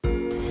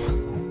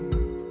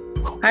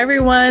Hi,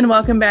 everyone.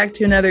 Welcome back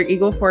to another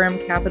Eagle Forum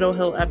Capitol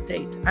Hill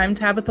update. I'm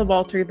Tabitha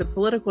Walter, the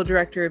political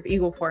director of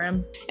Eagle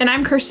Forum. And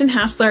I'm Kirsten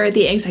Hassler,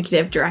 the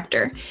executive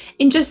director.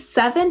 In just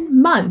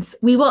 7 months,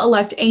 we will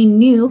elect a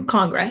new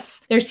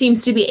Congress. There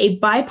seems to be a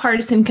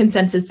bipartisan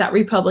consensus that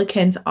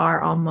Republicans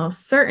are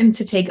almost certain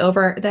to take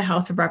over the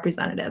House of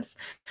Representatives.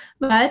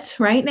 But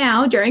right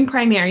now, during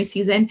primary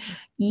season,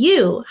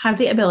 you have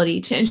the ability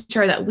to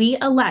ensure that we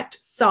elect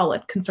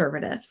solid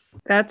conservatives.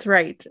 That's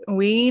right.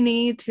 We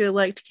need to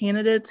elect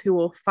candidates who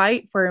will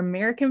fight for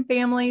American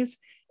families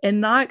and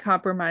not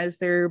compromise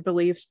their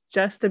beliefs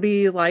just to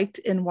be liked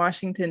in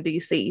Washington,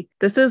 D.C.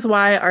 This is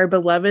why our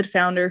beloved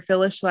founder,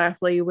 Phyllis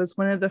Schlafly, was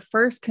one of the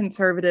first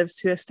conservatives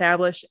to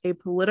establish a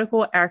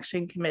political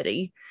action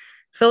committee.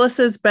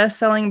 Phyllis's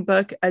best-selling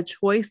book, A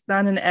Choice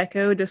Not an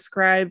Echo,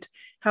 described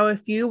how a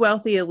few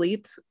wealthy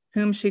elites,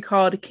 whom she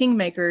called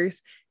kingmakers,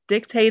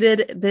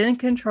 dictated, then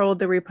controlled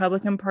the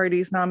Republican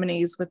Party's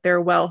nominees with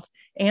their wealth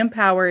and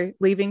power,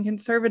 leaving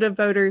conservative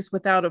voters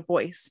without a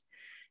voice.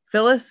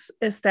 Phyllis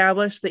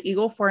established the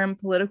Eagle Forum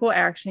Political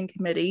Action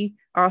Committee,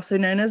 also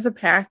known as a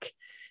PAC,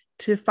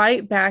 to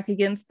fight back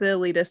against the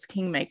elitist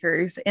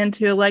kingmakers and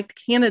to elect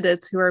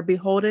candidates who are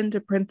beholden to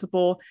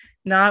principle,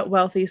 not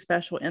wealthy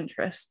special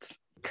interests.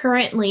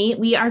 Currently,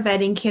 we are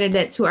vetting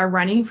candidates who are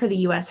running for the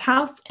U.S.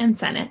 House and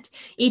Senate.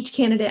 Each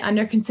candidate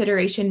under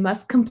consideration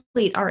must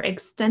complete our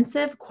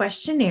extensive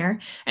questionnaire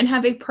and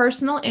have a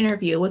personal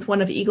interview with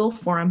one of Eagle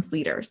Forum's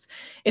leaders.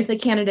 If the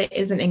candidate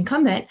is an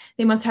incumbent,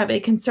 they must have a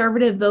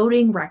conservative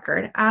voting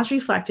record as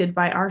reflected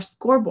by our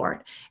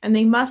scoreboard, and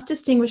they must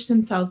distinguish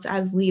themselves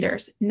as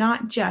leaders,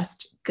 not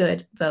just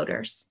good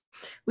voters.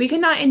 We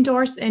cannot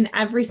endorse in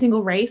every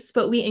single race,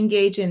 but we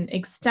engage in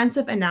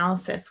extensive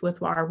analysis with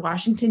our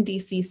Washington,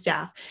 D.C.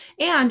 staff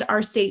and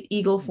our state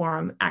Eagle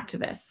Forum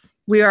activists.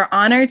 We are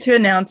honored to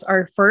announce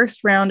our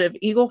first round of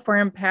Eagle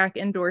Forum PAC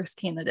endorsed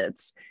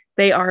candidates.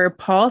 They are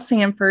Paul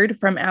Sanford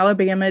from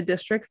Alabama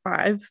District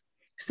 5,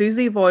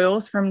 Susie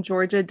Voiles from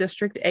Georgia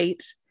District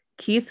 8,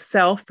 Keith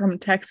Self from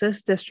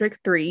Texas District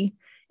 3,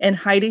 and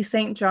Heidi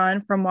St.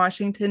 John from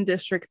Washington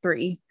District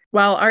 3.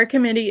 While our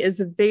committee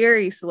is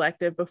very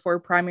selective before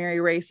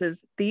primary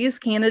races, these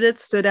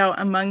candidates stood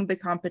out among the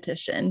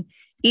competition.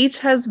 Each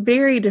has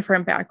very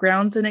different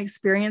backgrounds and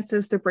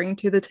experiences to bring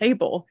to the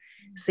table.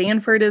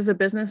 Sanford is a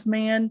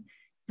businessman.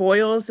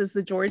 Voiles is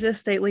the Georgia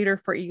state leader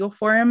for Eagle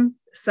Forum.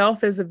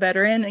 Self is a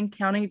veteran and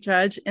county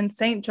judge, and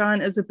St.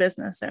 John is a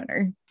business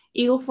owner.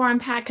 Eagle Forum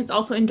PAC has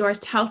also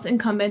endorsed House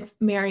incumbents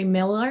Mary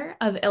Miller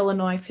of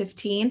Illinois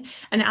 15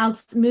 and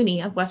Alex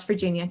Mooney of West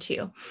Virginia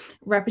 2.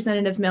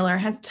 Representative Miller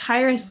has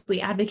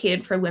tirelessly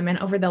advocated for women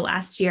over the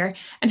last year,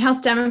 and House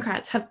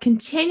Democrats have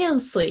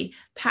continuously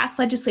passed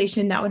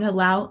legislation that would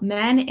allow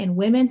men in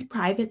women's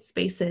private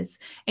spaces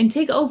and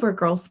take over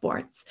girls'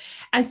 sports.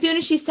 As soon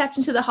as she stepped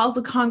into the halls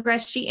of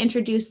Congress, she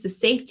introduced the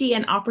Safety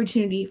and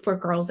Opportunity for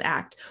Girls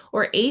Act,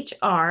 or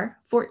H.R.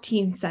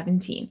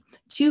 1417.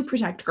 To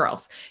protect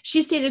girls.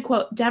 She stated,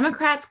 quote,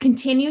 "Democrats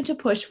continue to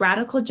push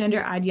radical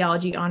gender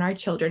ideology on our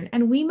children,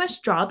 and we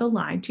must draw the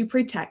line to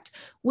protect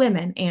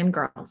women and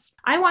girls.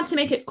 I want to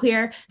make it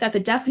clear that the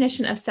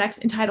definition of sex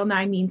in Title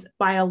IX means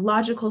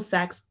biological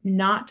sex,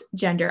 not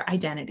gender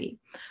identity.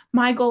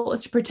 My goal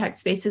is to protect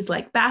spaces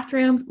like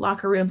bathrooms,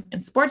 locker rooms,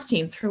 and sports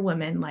teams for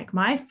women like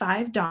my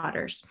 5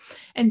 daughters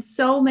and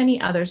so many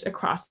others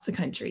across the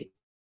country,"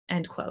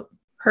 end quote.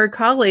 Her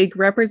colleague,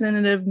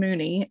 Representative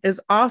Mooney,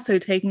 is also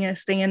taking a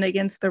stand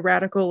against the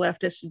radical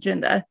leftist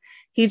agenda.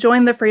 He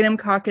joined the Freedom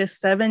Caucus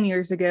 7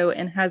 years ago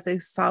and has a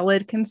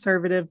solid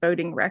conservative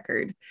voting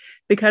record.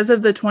 Because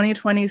of the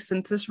 2020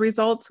 census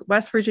results,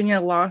 West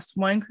Virginia lost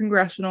 1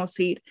 congressional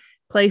seat,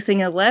 placing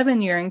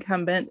 11-year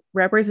incumbent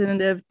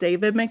Representative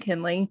David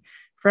McKinley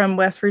from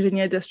West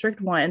Virginia District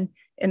 1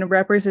 in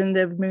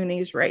Representative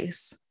Mooney's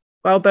race.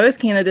 While both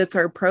candidates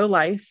are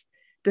pro-life,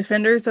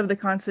 defenders of the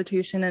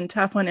Constitution and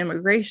tough on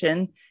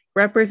immigration,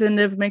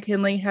 Representative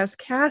McKinley has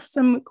cast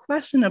some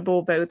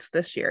questionable votes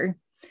this year.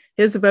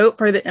 His vote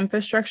for the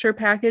infrastructure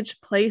package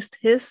placed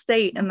his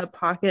state in the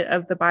pocket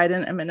of the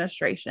Biden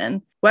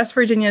administration. West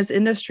Virginia's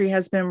industry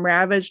has been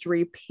ravaged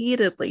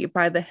repeatedly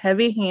by the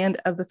heavy hand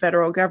of the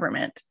federal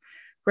government.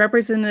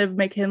 Representative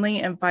McKinley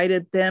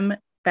invited them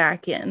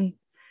back in.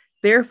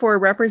 Therefore,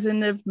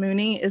 Representative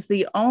Mooney is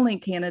the only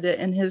candidate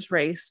in his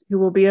race who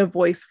will be a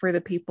voice for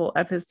the people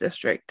of his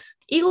district.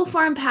 Eagle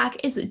Forum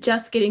PAC is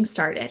just getting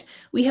started.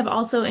 We have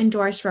also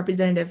endorsed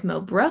Representative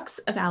Mo Brooks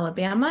of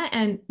Alabama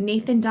and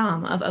Nathan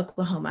Dahm of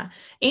Oklahoma,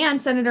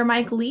 and Senator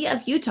Mike Lee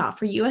of Utah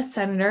for U.S.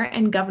 Senator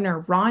and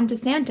Governor Ron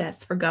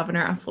DeSantis for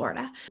Governor of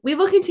Florida. We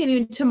will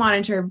continue to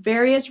monitor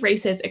various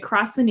races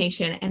across the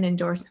nation and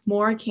endorse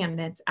more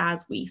candidates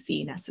as we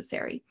see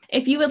necessary.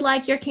 If you would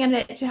like your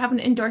candidate to have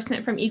an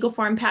endorsement from Eagle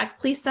Forum PAC,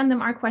 please send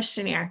them our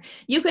questionnaire.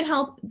 You can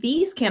help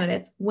these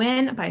candidates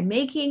win by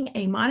making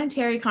a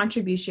monetary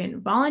contribution,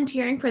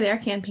 volunteering for their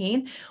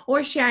campaign,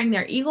 or sharing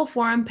their Eagle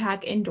Forum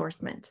PAC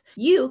endorsement.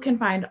 You can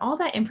find all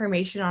that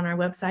information on our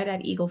website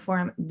at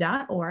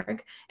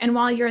eagleforum.org. And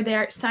while you're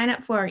there, sign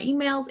up for our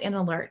emails and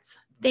alerts.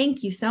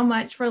 Thank you so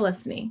much for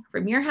listening.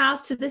 From your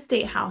house to the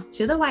State House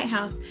to the White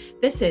House,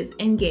 this is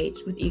Engage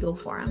with Eagle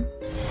Forum.